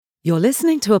You're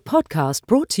listening to a podcast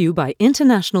brought to you by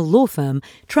international law firm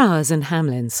Trowers and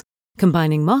Hamlins,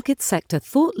 combining market sector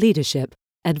thought leadership,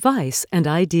 advice, and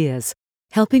ideas,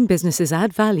 helping businesses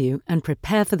add value and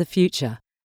prepare for the future.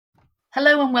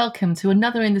 Hello and welcome to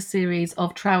another in the series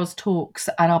of Trowers Talks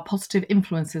and our Positive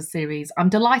Influencers series. I'm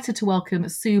delighted to welcome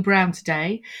Sue Brown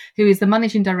today, who is the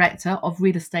Managing Director of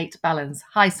Real Estate Balance.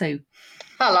 Hi, Sue.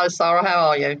 Hello, Sarah. How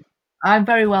are you? I'm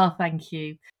very well, thank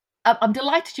you. I'm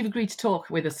delighted you've agreed to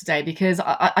talk with us today because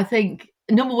I think,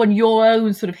 number one, your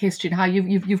own sort of history and how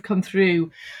you've come through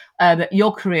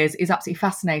your careers is absolutely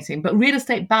fascinating. But Real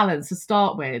Estate Balance, to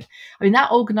start with, I mean,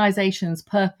 that organisation's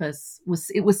purpose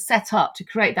was set up to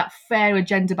create that fairer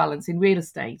gender balance in real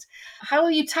estate. How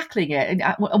are you tackling it? And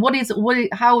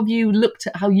how have you looked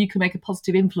at how you can make a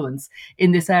positive influence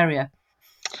in this area?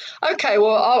 Okay,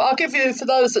 well, I'll give you, for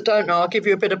those that don't know, I'll give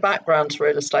you a bit of background to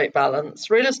Real Estate Balance.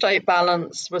 Real Estate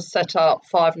Balance was set up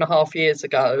 5.5 years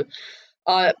ago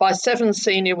by 7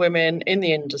 senior women in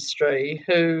the industry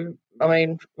who, I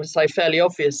mean, would say fairly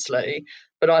obviously,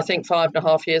 but I think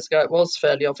 5.5 years ago it was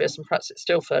fairly obvious, and perhaps it's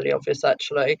still fairly obvious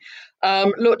actually,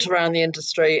 looked around the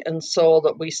industry and saw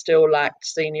that we still lacked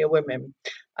senior women.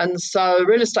 And so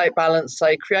Real Estate Balance,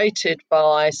 they created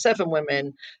by 7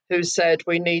 women who said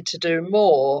we need to do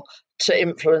more to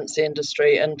influence the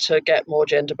industry and to get more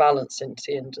gender balance into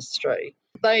the industry.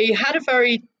 They had a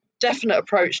very definite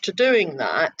approach to doing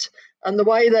that. And the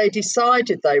way they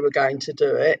decided they were going to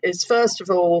do it is, first of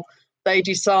all, they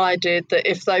decided that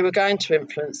if they were going to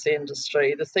influence the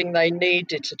industry, the thing they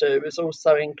needed to do was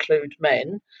also include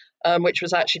men, which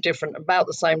was actually different. About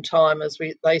the same time as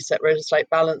they set Real Estate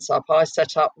Balance up, I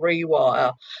set up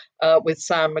Rewire with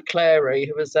Sam McClary,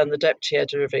 who was then the deputy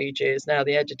editor of EG, is now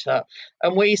the editor.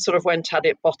 And we sort of went at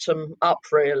it bottom up,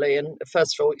 really, and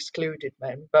first of all excluded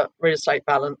men, but Real Estate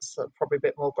Balance are probably a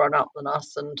bit more grown up than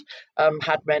us and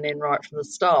had men in right from the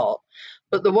start.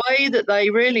 But the way that they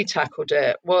really tackled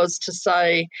it was to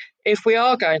say, if we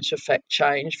are going to affect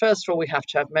change, first of all, we have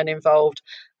to have men involved.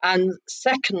 And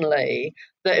secondly,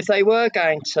 that if they were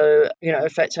going to,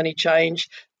 affect any change,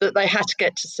 that they had to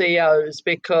get to CEOs,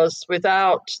 because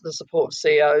without the support of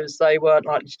CEOs, they weren't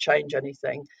likely to change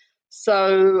anything.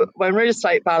 So when Real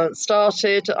Estate Balance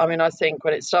started, I think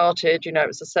when it started, it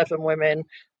was the 7 women,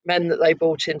 men that they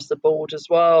brought into the board as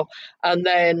well, and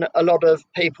then a lot of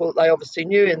people that they obviously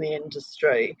knew in the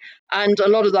industry. And a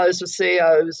lot of those were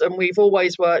CEOs, and we've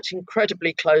always worked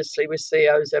incredibly closely with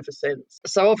CEOs ever since.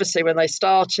 So obviously when they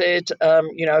started,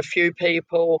 a few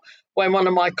people. When one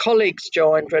of my colleagues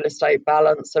joined Real Estate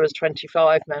Balance, there was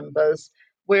 25 members.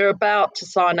 We're about to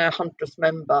sign our 100th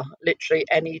member literally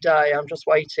any day. I'm just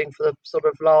waiting for the sort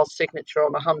of last signature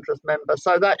on a 100th member.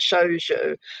 So that shows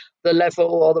you the level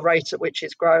or the rate at which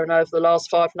it's grown over the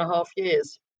last 5.5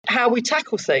 years. How we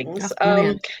tackle things.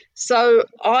 So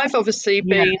I've obviously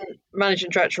been Managing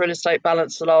Director of Real Estate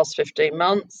Balance for the last 15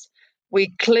 months.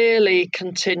 We clearly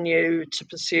continue to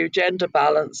pursue gender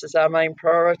balance as our main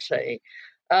priority.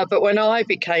 But when I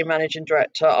became Managing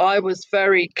Director, I was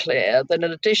very clear that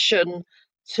in addition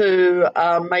to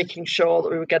making sure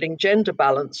that we were getting gender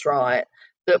balance right,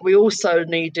 that we also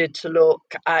needed to look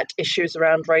at issues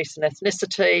around race and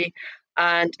ethnicity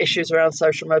and issues around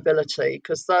social mobility,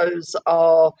 because those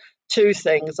are 2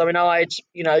 things.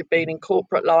 I'd been in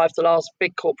corporate life. The last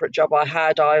big corporate job I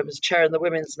had, I was chairing the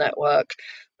Women's Network.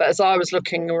 But as I was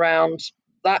looking around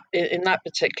that in that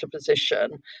particular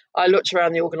position, I looked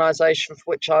around the organisation for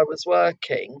which I was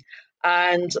working,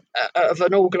 and of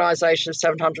an organisation of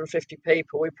 750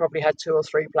 people, we probably had 2 or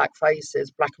 3 black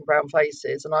and brown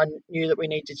faces, and I knew that we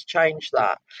needed to change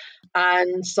that.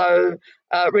 And so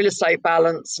Real Estate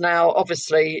Balance now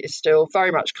obviously is still very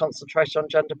much concentrated on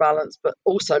gender balance, but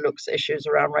also looks at issues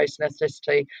around race and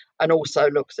ethnicity, and also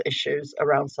looks at issues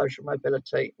around social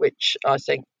mobility, which I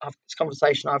think this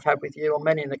conversation I've had with you on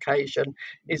many an occasion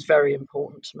is very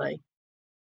important to me.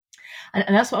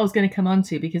 And that's what I was going to come on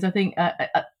to, because I think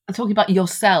talking about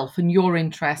yourself and your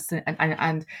interests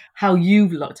and how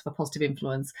you've looked for positive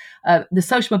influence, the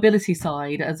social mobility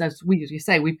side, as you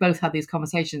say, we've both had these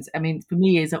conversations. For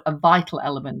me, is a vital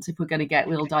element if we're going to get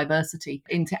real diversity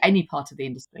into any part of the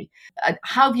industry.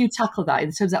 How have you tackled that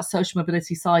in terms of that social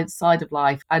mobility side of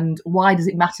life, and why does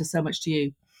it matter so much to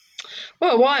you?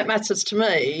 Well, why it matters to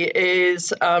me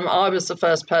is I was the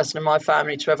first person in my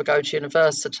family to ever go to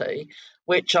university,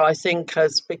 which I think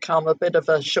has become a bit of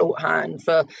a shorthand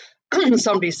for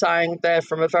somebody saying they're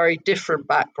from a very different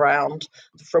background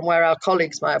from where our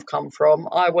colleagues may have come from.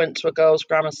 I went to a girls'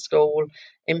 grammar school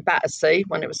in Battersea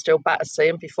when it was still Battersea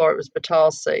and before it was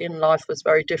Battersea, and life was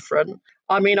very different.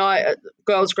 I mean,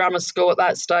 girls' grammar school at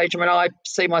that stage, I mean, I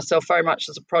see myself very much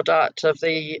as a product of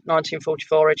the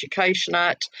 1944 Education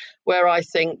Act, where I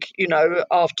think,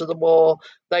 after the war,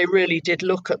 they really did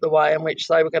look at the way in which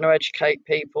they were going to educate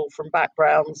people from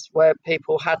backgrounds where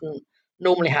people hadn't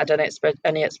normally had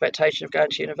any expectation of going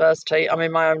to university. I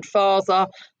mean, my own father,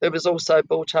 who was also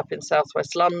brought up in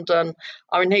southwest London,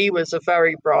 I mean, he was a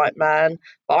very bright man,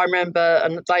 but I remember,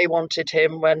 and they wanted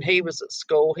him when he was at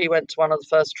school. He went to one of the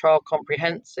first trial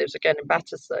comprehensives, again in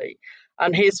Battersea,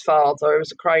 and his father, who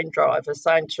was a crane driver,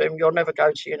 saying to him, "You'll never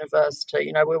go to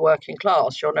university, we're working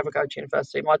class, you'll never go to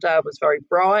university." My dad was very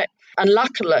bright, and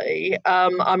luckily,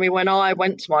 I mean, when I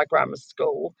went to my grammar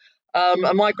school,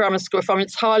 and my grammar school, if I'm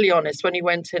entirely honest, when you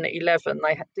went in at 11,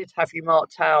 they did have you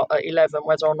marked out at 11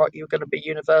 whether or not you were going to be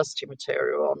university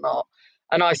material or not.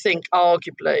 And I think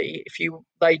arguably, if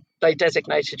they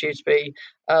designated you to be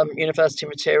university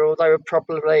material, they were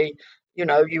probably, you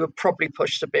were probably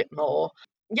pushed a bit more.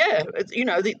 Yeah,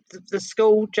 the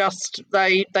school just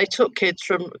they took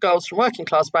girls from working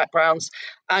class backgrounds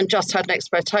and just had an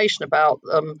expectation about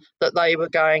them that they were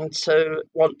going to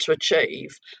want to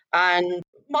achieve. And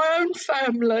my own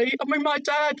family, I mean, my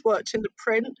dad worked in the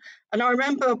print, and I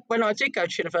remember when I did go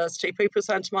to university, people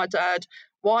saying to my dad,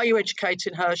 "Why are you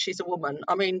educating her? She's a woman."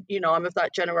 I mean, I'm of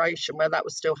that generation where that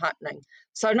was still happening.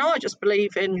 So now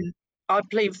I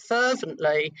believe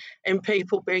fervently in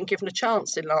people being given a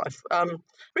chance in life,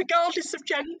 regardless of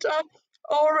gender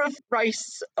or of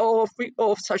race or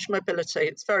social mobility.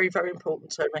 It's very, very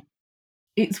important to me.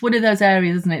 It's one of those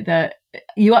areas, isn't it, that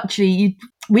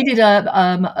we did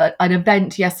an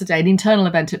event yesterday, an internal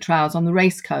event at Trowers on the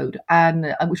race code,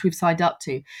 and which we've signed up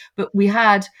to. But we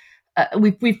had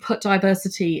we've put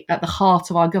diversity at the heart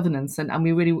of our governance, and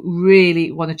we really,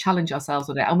 really want to challenge ourselves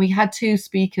on it. And we had two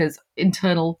speakers,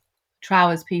 internal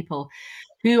Trowers people,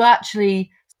 who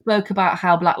actually spoke about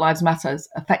how Black Lives Matter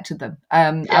affected them.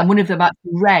 And one of them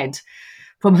actually read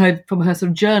from her sort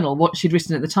of journal what she'd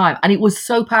written at the time, and it was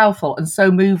so powerful and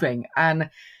so moving. And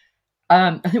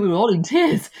I think we were all in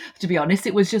tears, to be honest.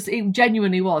 It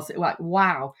genuinely was like,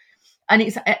 wow. And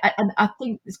I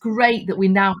think it's great that we're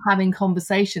now having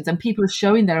conversations and people are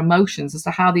showing their emotions as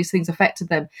to how these things affected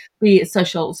them, be it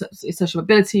social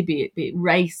mobility, be it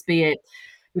race, be it,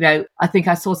 I think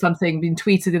I saw something being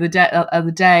tweeted the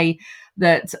other day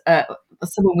that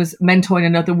someone was mentoring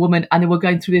another woman and they were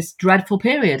going through this dreadful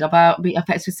period about the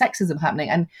effects of sexism happening.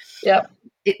 And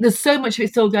there's so much of it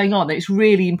still going on that it's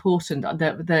really important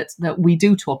that we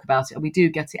do talk about it and we do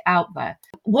get it out there.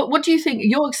 What do you think,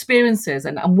 your experiences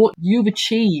and what you've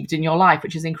achieved in your life,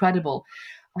 which is incredible,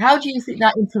 how do you think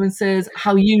that influences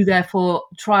how you therefore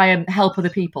try and help other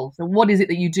people? So what is it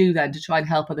that you do then to try and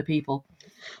help other people?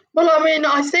 Well, I mean,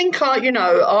 I think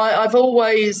I've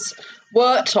always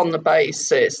worked on the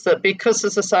basis that because,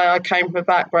 as I say, I came from a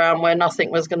background where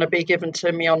nothing was going to be given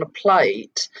to me on a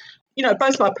plate.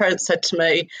 Both my parents said to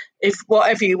me, if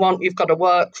whatever you want, you've got to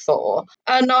work for.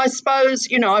 And I suppose,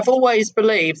 I've always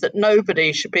believed that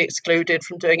nobody should be excluded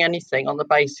from doing anything on the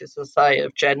basis of, say,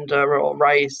 of gender or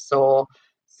race or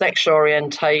sexual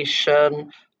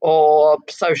orientation or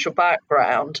social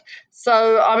background.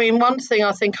 So, I mean, one thing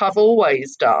I think I've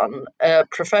always done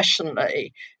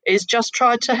professionally is just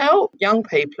try to help young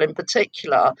people in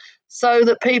particular so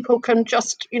that people can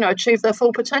just, achieve their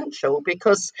full potential.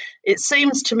 Because it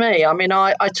seems to me, I mean,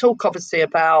 I talk obviously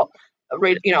about,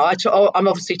 I'm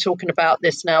obviously talking about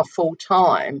this now full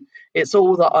time. It's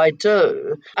all that I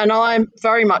do. And I'm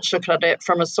very much looking at it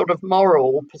from a sort of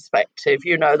moral perspective,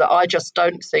 that I just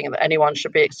don't think that anyone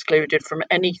should be excluded from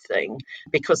anything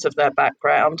because of their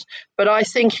background. But I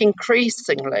think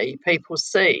increasingly people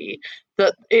see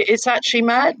that it's actually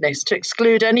madness to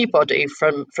exclude anybody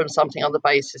from something on the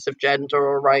basis of gender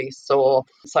or race or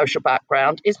social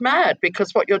background is mad,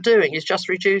 because what you're doing is just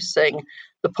reducing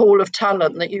the pool of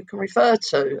talent that you can refer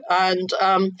to. And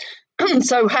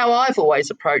so how I've always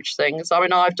approached things, I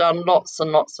mean, I've done lots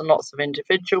and lots and lots of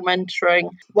individual mentoring.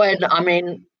 My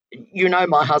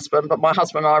husband, but my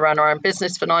husband and I ran our own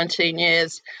business for 19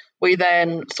 years. We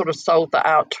then sort of sold that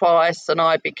out twice, and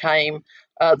I became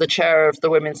the chair of the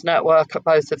Women's Network at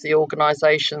both of the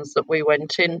organisations that we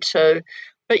went into.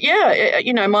 But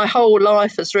my whole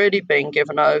life has really been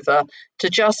given over to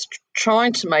just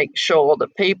trying to make sure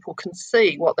that people can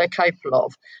see what they're capable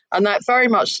of. And that very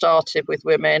much started with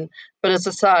women. But as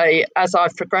I say, as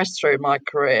I've progressed through my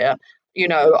career,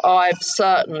 I've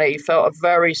certainly felt a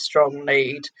very strong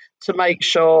need to make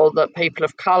sure that people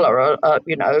of colour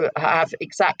have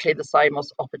exactly the same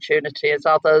opportunity as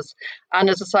others, and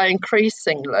as I say,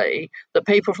 increasingly that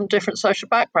people from different social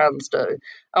backgrounds do.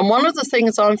 And one of the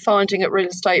things I'm finding at Real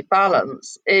Estate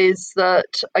Balance is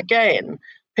that, again,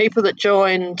 people that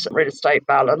joined Real Estate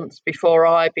Balance before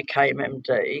I became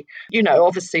MD,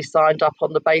 obviously signed up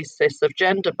on the basis of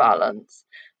gender balance.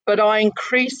 But I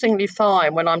increasingly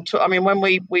find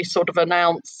when we sort of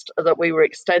announced that we were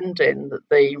extending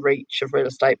the reach of Real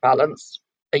Estate Balance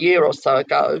a year or so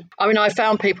ago, I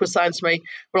found people saying to me,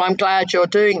 well, I'm glad you're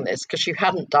doing this, because you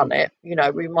hadn't done it.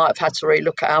 We might have had to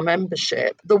relook at our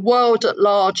membership. The world at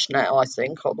large now, I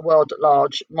think, or the world at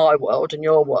large, my world and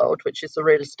your world, which is the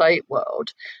real estate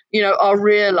world, are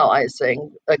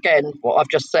realising, again, what I've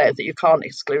just said, that you can't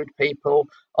exclude people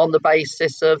on the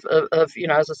basis of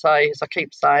as I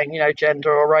keep saying,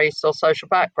 gender or race or social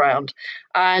background.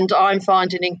 And I'm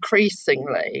finding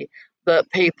increasingly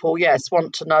that people, yes,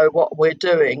 want to know what we're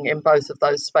doing in both of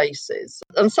those spaces.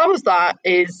 And some of that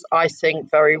is, I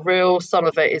think, very real. Some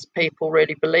of it is people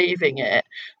really believing it.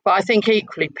 But I think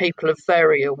equally people are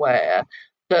very aware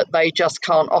that they just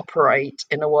can't operate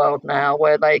in a world now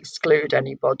where they exclude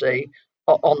anybody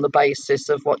on the basis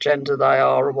of what gender they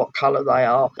are or what colour they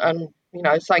are. And,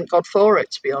 thank God for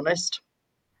it, to be honest.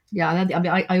 Yeah,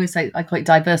 I always say, I call it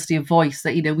diversity of voice,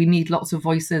 that we need lots of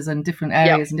voices and different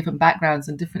areas and different backgrounds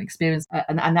and different experience,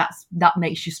 and that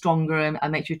makes you stronger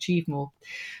and makes you achieve more.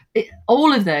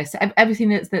 All of this, everything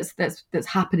that's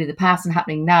happened in the past and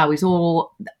happening now, is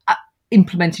all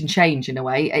implementing change in a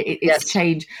way. It's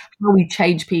change, how we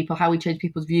change people, how we change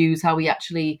people's views, how we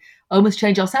actually almost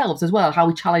change ourselves as well, how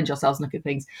we challenge ourselves and look at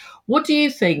things. What do you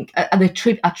think are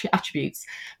the attributes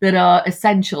that are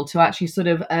essential to actually sort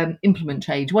of implement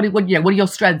change? What are your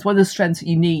strengths? What are the strengths that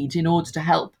you need in order to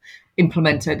help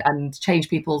implement it and change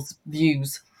people's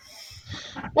views?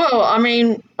 Well,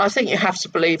 I think you have to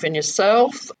believe in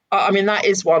yourself. That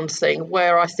is one thing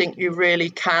where I think you really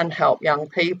can help young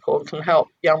people,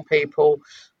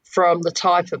 from the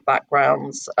type of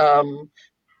backgrounds,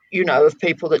 of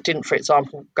people that didn't, for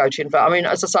example, go to university.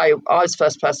 As I say, I was the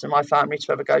first person in my family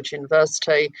to ever go to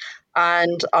university.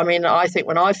 And I think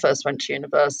when I first went to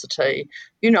university,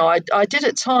 I did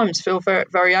at times feel very,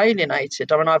 very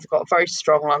alienated. I've got a very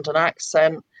strong London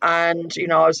accent, and,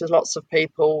 I was with lots of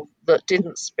people that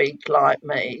didn't speak like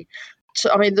me.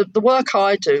 The work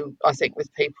I do, I think,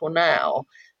 with people now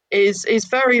is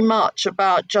very much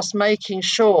about just making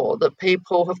sure that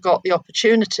people have got the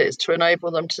opportunities to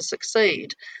enable them to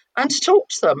succeed, and to talk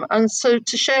to them, and so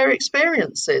to share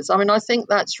experiences. I think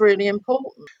that's really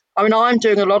important. I'm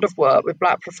doing a lot of work with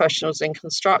Black Professionals in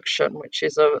Construction, which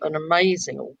is an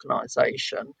amazing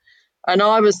organisation. And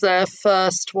I was their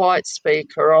first white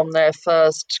speaker on their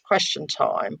first question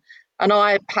time. And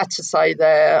I had to say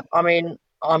there,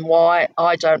 I'm white,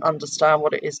 I don't understand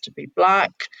what it is to be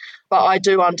black, but I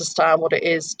do understand what it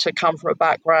is to come from a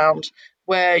background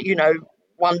where,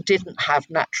 one didn't have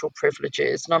natural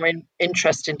privileges. And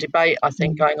interesting debate, I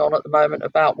think, going on at the moment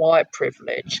about white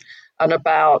privilege and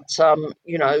about,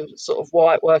 sort of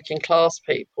white working class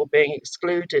people being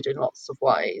excluded in lots of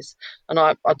ways. And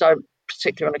I don't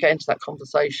particularly want to get into that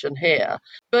conversation here.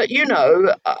 But,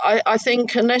 I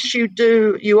think unless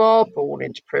you are born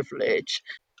into privilege,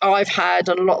 I've had,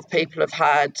 and a lot of people have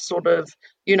had, sort of,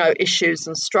 issues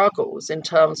and struggles in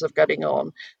terms of getting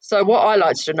on. So what I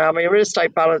like to do now, Real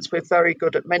Estate Balance, we're very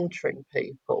good at mentoring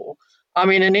people.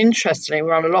 And interestingly, we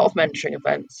run a lot of mentoring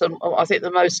events. And I think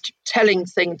the most telling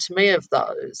thing to me of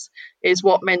those is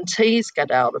what mentees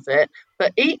get out of it,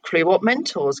 but equally what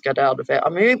mentors get out of it.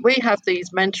 We have these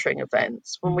mentoring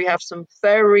events when we have some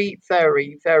very,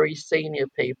 very, very senior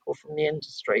people from the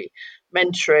industry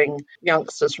mentoring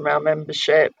youngsters from our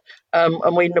membership. And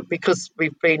because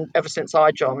we've been, ever since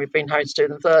I joined, we've been having to do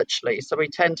them virtually. So we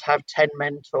tend to have 10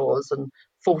 mentors and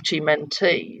 40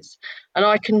 mentees. And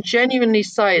I can genuinely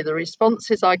say the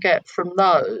responses I get from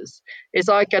those is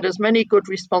I get as many good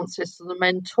responses from the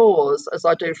mentors as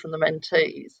I do from the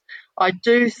mentees. I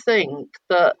do think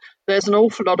that there's an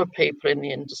awful lot of people in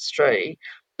the industry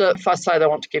that, if I say they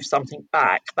want to give something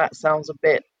back, that sounds a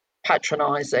bit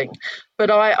patronising.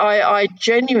 But I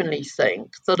genuinely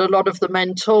think that a lot of the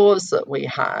mentors that we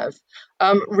have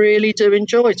really do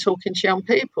enjoy talking to young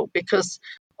people, because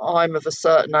I'm of a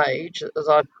certain age.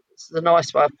 The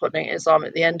nice way of putting it is I'm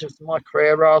at the end of my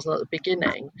career rather than at the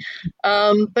beginning.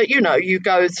 But you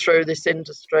go through this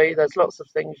industry, there's lots of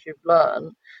things you've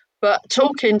learned. But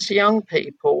talking to young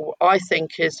people, I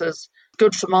think, is as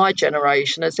good for my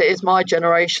generation as it is my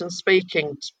generation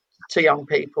speaking to young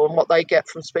people and what they get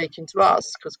from speaking to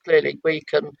us, because clearly we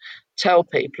can tell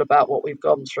people about what we've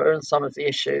gone through and some of the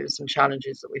issues and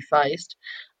challenges that we faced.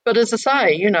 But as I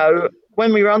say,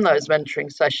 when we run those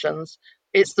mentoring sessions,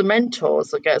 it's the mentors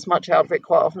that get as much out of it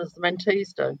quite often as the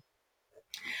mentees do.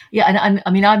 Yeah, and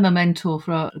I mean, I'm a mentor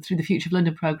through the Future of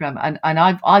London programme, and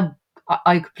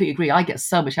I completely agree. I get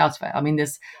so much out of it. I mean,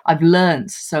 I've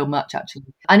learned so much actually,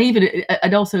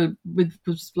 and also with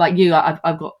like you,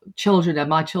 I've got children, and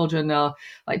my children are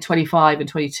like 25 and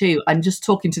 22, and just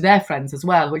talking to their friends as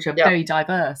well, which are very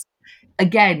diverse.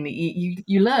 Again,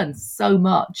 you learn so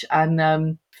much,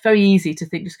 and very easy to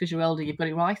think just because you're older you've got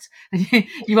it right, and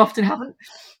you often haven't.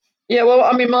 Yeah, well,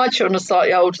 I mean, my children are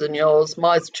slightly older than yours.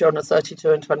 My children are 32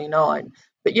 and 29.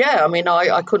 But yeah, I mean,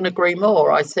 I couldn't agree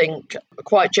more. I think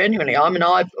quite genuinely, I mean,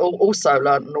 I've also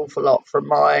learned an awful lot from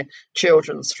my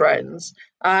children's friends.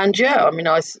 And yeah, I mean,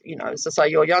 as I say,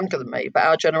 you're younger than me, but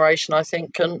our generation, I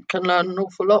think, can learn an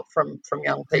awful lot from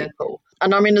young people. Yeah.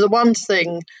 And I mean, the one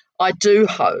thing I do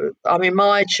hope, I mean,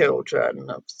 my children,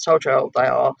 I've told you how old they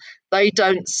are, they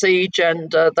don't see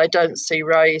gender, they don't see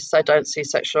race, they don't see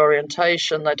sexual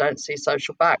orientation, they don't see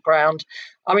social background.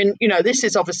 I mean, this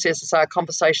is obviously, as I say, a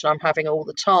conversation I'm having all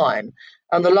the time.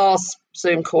 And the last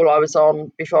Zoom call I was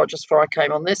on just before I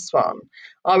came on this one,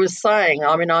 I was saying,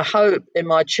 I mean, I hope in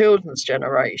my children's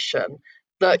generation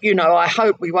that, I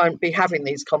hope we won't be having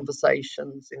these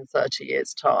conversations in 30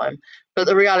 years' time. But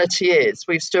the reality is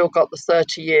we've still got the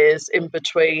 30 years in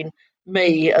between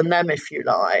me and them, if you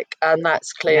like. And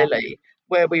that's clearly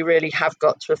where we really have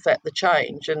got to affect the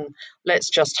change. And let's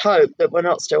just hope that we're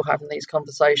not still having these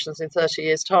conversations in 30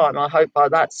 years' time. I hope by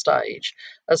that stage,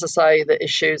 as I say, the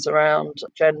issues around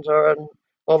gender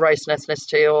or race and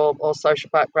ethnicity or social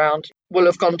background will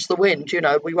have gone to the wind.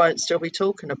 We won't still be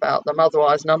talking about them.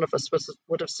 Otherwise, none of us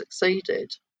would have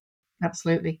succeeded.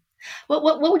 Absolutely.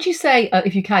 What would you say,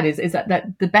 if you can, is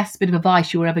that the best bit of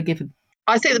advice you were ever given?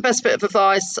 I think the best bit of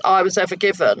advice I was ever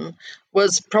given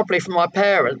was probably from my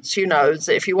parents, that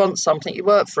if you want something, you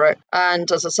work for it. And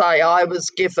as I say, I was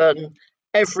given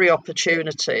every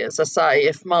opportunity. As I say,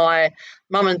 if my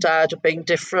mum and dad had been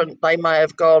different, they may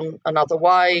have gone another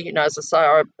way. As I say,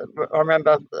 I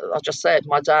remember, I just said,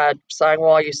 my dad saying,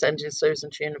 why are you sending Susan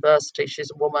to university?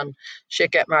 She's a woman. She'll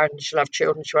get married and she'll have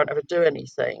children. She won't ever do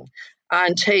anything.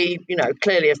 And he,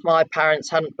 clearly, if my parents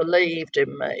hadn't believed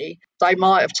in me, they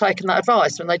might have taken that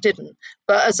advice when they didn't.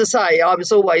 But as I say, I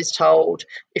was always told,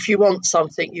 if you want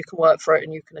something, you can work for it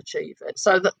and you can achieve it.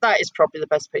 So that is probably the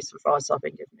best piece of advice I've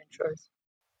been given, in truth.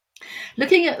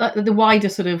 Looking at the wider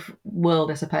sort of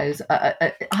world, I suppose,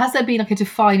 has there been like a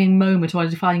defining moment or a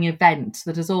defining event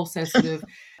that has also sort of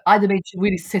either made you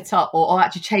really sit up or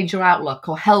actually change your outlook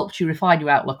or helped you refine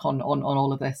your outlook on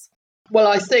all of this? Well,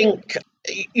 I think,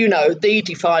 the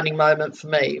defining moment for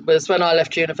me was when I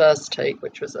left university,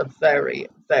 which was a very,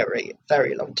 very,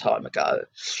 very long time ago.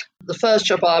 The first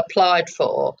job I applied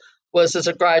for was as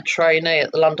a grad trainee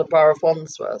at the London Borough of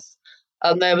Wandsworth.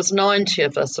 And there was 90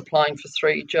 of us applying for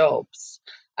 3 jobs.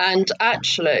 And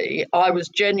actually, I was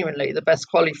genuinely the best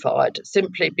qualified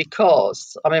simply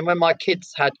because, I mean, when my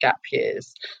kids had gap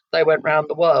years, they went round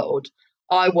the world.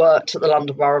 I worked at the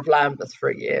London Borough of Lambeth for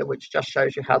a year, which just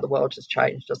shows you how the world has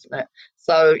changed, doesn't it?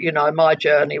 So, my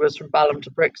journey was from Balham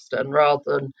to Brixton rather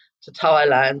than to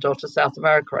Thailand or to South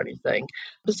America or anything.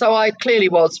 So I clearly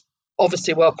was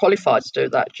obviously well qualified to do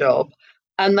that job.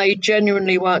 And they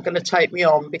genuinely weren't going to take me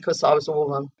on because I was a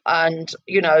woman. And,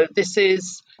 this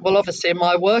is, well, obviously in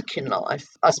my working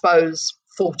life, I suppose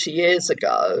 40 years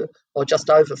ago, or just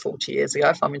over 40 years ago,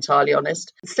 if I'm entirely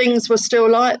honest, things were still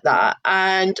like that.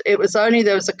 And it was only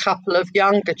there was a couple of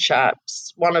younger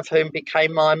chaps, one of whom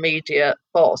became my immediate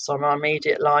boss or my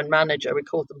immediate line manager. We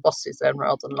called them bosses then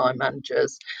rather than line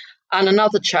managers. And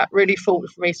another chap really fought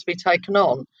for me to be taken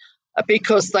on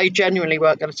because they genuinely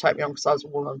weren't going to take me on because I was a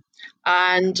woman.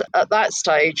 And at that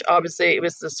stage, it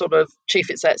was the sort of chief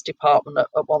exec's department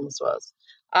at Wandsworth.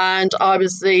 And I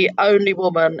was the only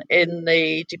woman in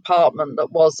the department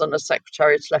that wasn't a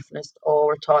secretary, a telephonist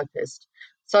or a typist.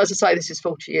 So as I say, this is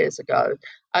 40 years ago.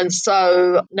 And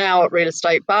so now at Real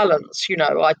Estate Balance,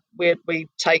 we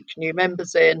take new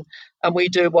members in and we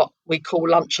do what we call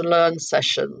lunch and learn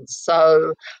sessions.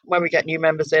 So when we get new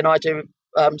members in, I do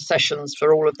sessions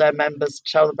for all of their members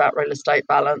to tell them about Real Estate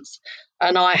Balance.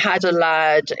 And I had a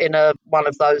lad in one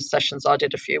of those sessions I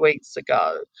did a few weeks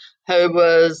ago who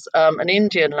was an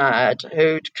Indian lad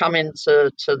who'd come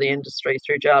into the industry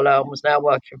through JLL and was now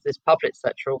working for this public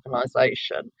sector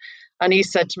organisation. And he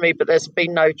said to me, but there's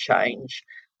been no change.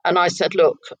 And I said,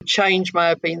 look, change may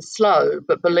have been slow,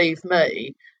 but believe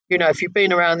me, if you've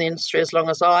been around the industry as long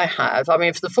as I have, I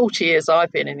mean, for the 40 years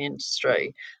I've been in the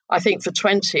industry, I think for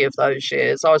 20 of those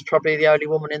years, I was probably the only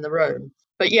woman in the room.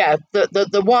 But yeah,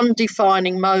 the one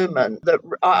defining moment that,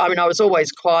 I mean, I was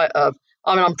always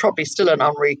I'm probably still an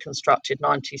unreconstructed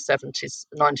 1970s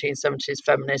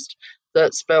feminist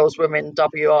that spells women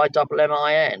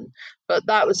WIMMIN. But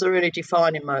that was a really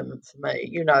defining moment for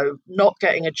me, not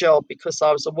getting a job because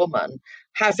I was a woman,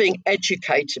 having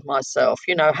educated myself,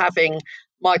 having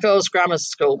my girls' grammar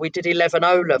school, we did 11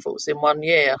 O levels in 1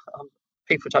 year.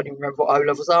 People don't even remember what O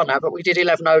levels are now, but we did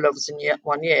 11 O levels in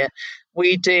 1 year.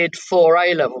 We did 4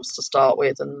 A levels to start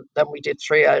with, and then we did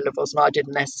 3 A levels, and I did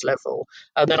an S level,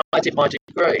 and then I did my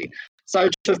degree. So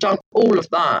to have done all of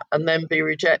that and then be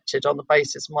rejected on the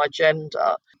basis of my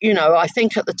gender, I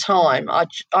think at the time I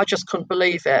just couldn't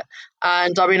believe it.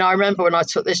 And I mean, I remember when I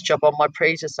took this job on, my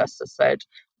predecessor said,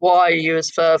 "Why are you as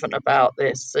fervent about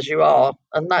this as you are?"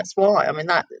 And that's why. I mean,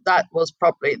 that was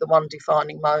probably the one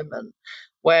defining moment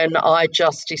when I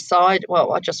just decided,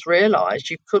 I just realised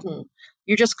you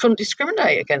just couldn't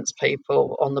discriminate against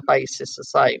people on the basis of,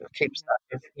 say,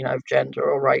 gender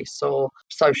or race or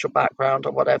social background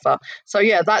or whatever. So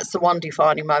yeah, that's the one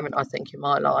defining moment I think in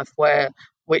my life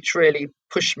which really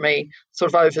pushed me sort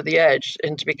of over the edge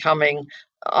into becoming.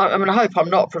 I mean, I hope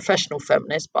I'm not a professional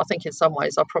feminist, but I think in some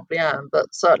ways I probably am. But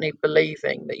certainly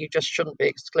believing that you just shouldn't be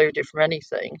excluded from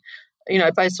anything,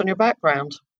 based on your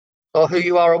background or who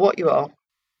you are or what you are.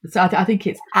 So I think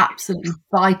it's absolutely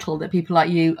vital that people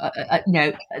like you,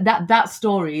 that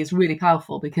story is really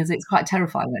powerful because it's quite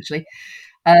terrifying, actually.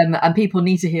 And people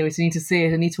need to hear it, need to see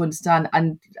it, and need to understand.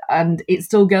 And it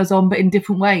still goes on, but in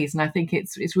different ways. And I think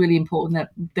it's really important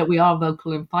that we are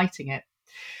vocal in fighting it.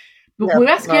 But we're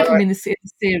asking everyone in the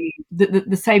series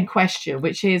the same question,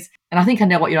 which is, and I think I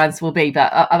know what your answer will be,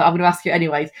 but I'm going to ask you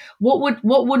anyways. What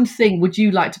one thing would you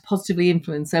like to positively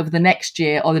influence over the next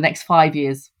year or the next 5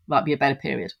 years? Might be a better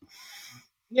period.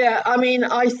 Yeah, I mean,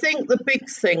 I think the big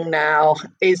thing now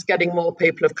is getting more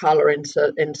people of colour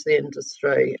into the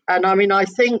industry. And I mean, I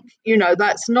think,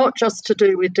 that's not just to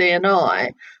do with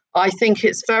D&I. I think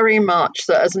it's very much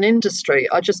that as an industry,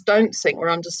 I just don't think we're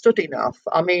understood enough.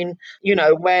 I mean,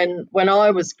 when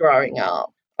I was growing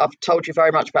up, I've told you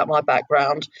very much about my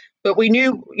background, but we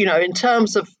knew, in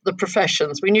terms of the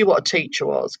professions, we knew what a teacher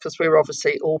was because we were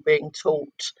obviously all being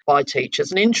taught by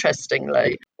teachers. And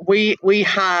interestingly, we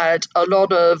had a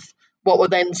lot of what were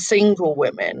then single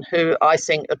women who I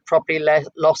think had probably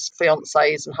lost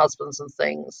fiancés and husbands and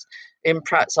things in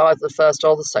perhaps either the First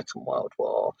or the Second World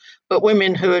War, but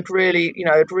women who had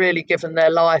really given their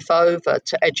life over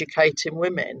to educating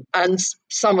women. And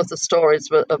some of the stories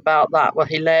about that were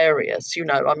hilarious.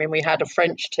 I mean, we had a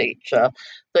French teacher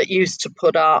that used to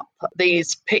put up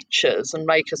these pictures and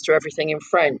make us do everything in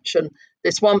French. And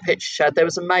this one picture showed there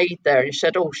was a maid there, and she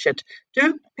said,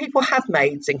 do people have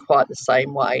maids in quite the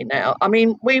same way now? I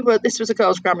mean, this was a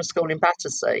girls' grammar school in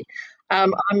Battersea. I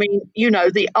mean,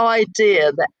 the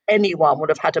idea that anyone would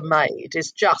have had a maid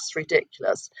is just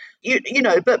ridiculous.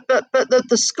 But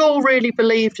the school really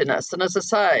believed in us, and as I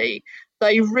say,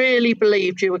 they really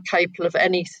believed you were capable of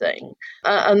anything,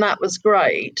 and that was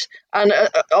great. And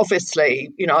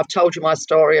obviously, I've told you my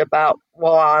story about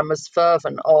why I'm as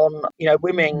fervent on,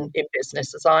 women in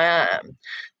business as I am.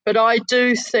 But I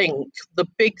do think the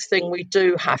big thing we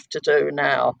do have to do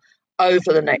now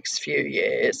over the next few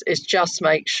years is just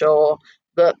make sure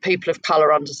that people of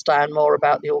colour understand more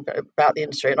about the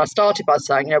industry. And I started by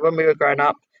saying, when we were growing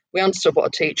up, we understood what a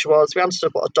teacher was, we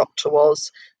understood what a doctor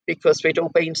was, because we'd all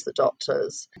been to the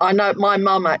doctors. I know my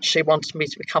mum actually wanted me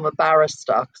to become a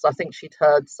barrister because I think she'd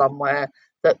heard somewhere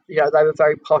that they were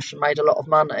very posh and made a lot of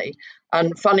money.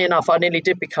 And funny enough, I nearly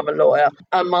did become a lawyer.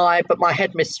 But my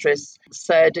headmistress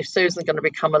said if Susan's going to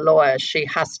become a lawyer, she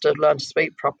has to learn to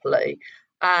speak properly.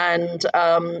 And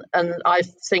I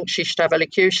think she should have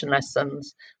elocution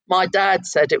lessons. My dad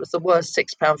said it was the worst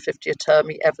 £6.50 a term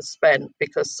he ever spent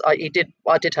because I did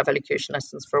have elocution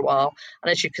lessons for a while, and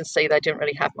as you can see, they didn't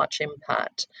really have much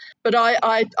impact. But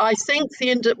I think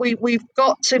we've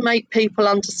got to make people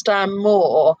understand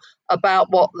more about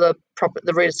what the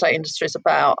real estate industry is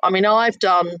about. I mean, I've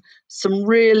done some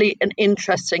really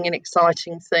interesting and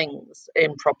exciting things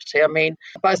in property. I mean,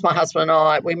 both my husband and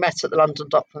I, we met at the London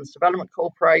Docklands Development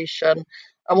Corporation.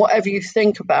 And whatever you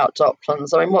think about Docklands,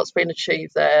 I mean, what's been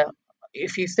achieved there,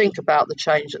 if you think about the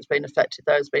change that's been effected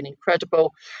there, has been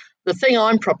incredible. The thing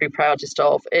I'm probably proudest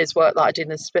of is work that I did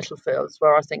in Spitalfields,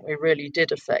 where I think we really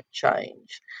did affect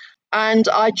change. And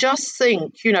I just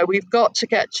think, we've got to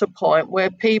get to a point where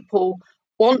people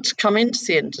want to come into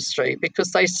the industry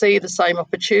because they see the same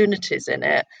opportunities in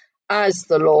it. as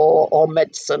the law or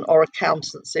medicine or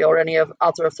accountancy or any of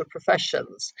other of the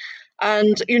professions.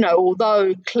 And,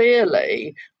 although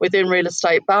clearly within Real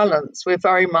Estate Balance, we're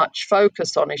very much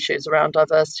focused on issues around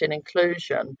diversity and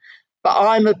inclusion, but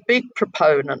I'm a big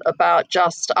proponent about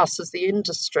just us as the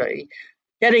industry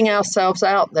getting ourselves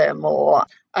out there more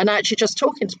and actually just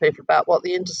talking to people about what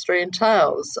the industry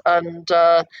entails. And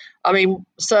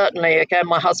certainly, again,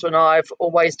 my husband and I have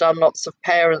always done lots of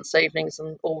parents' evenings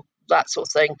and all that sort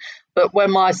of thing. But when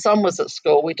my son was at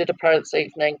school, we did a parents'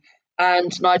 evening,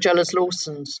 and Nigella's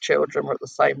Lawson's children were at the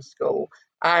same school.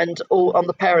 And all on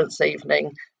the parents'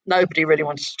 evening, nobody really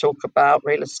wanted to talk about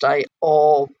real estate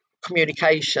or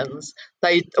communications.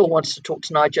 They all wanted to talk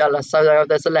to Nigella, so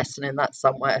there's a lesson in that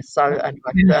somewhere. So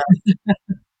anyway,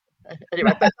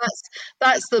 but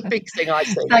that's the big thing I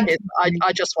think.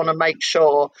 I just want to make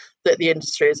sure that the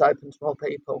industry is open to more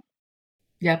people.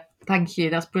 Yeah, thank you.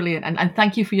 That's brilliant, and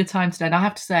thank you for your time today. And I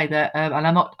have to say that, and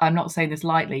I'm not saying this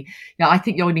lightly. I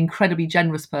think you're an incredibly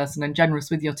generous person and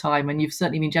generous with your time, and you've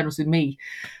certainly been generous with me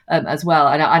as well.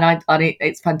 And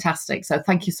it's fantastic. So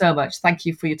thank you so much. Thank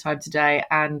you for your time today,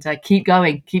 and keep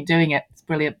going, keep doing it. It's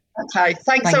brilliant. Okay,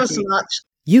 thanks so much.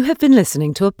 You have been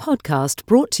listening to a podcast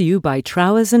brought to you by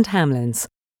Trowers and Hamlins.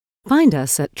 Find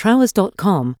us at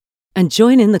trowers.com and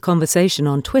join in the conversation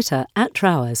on Twitter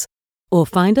 @Trowers, or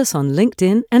find us on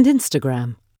LinkedIn and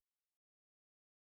Instagram.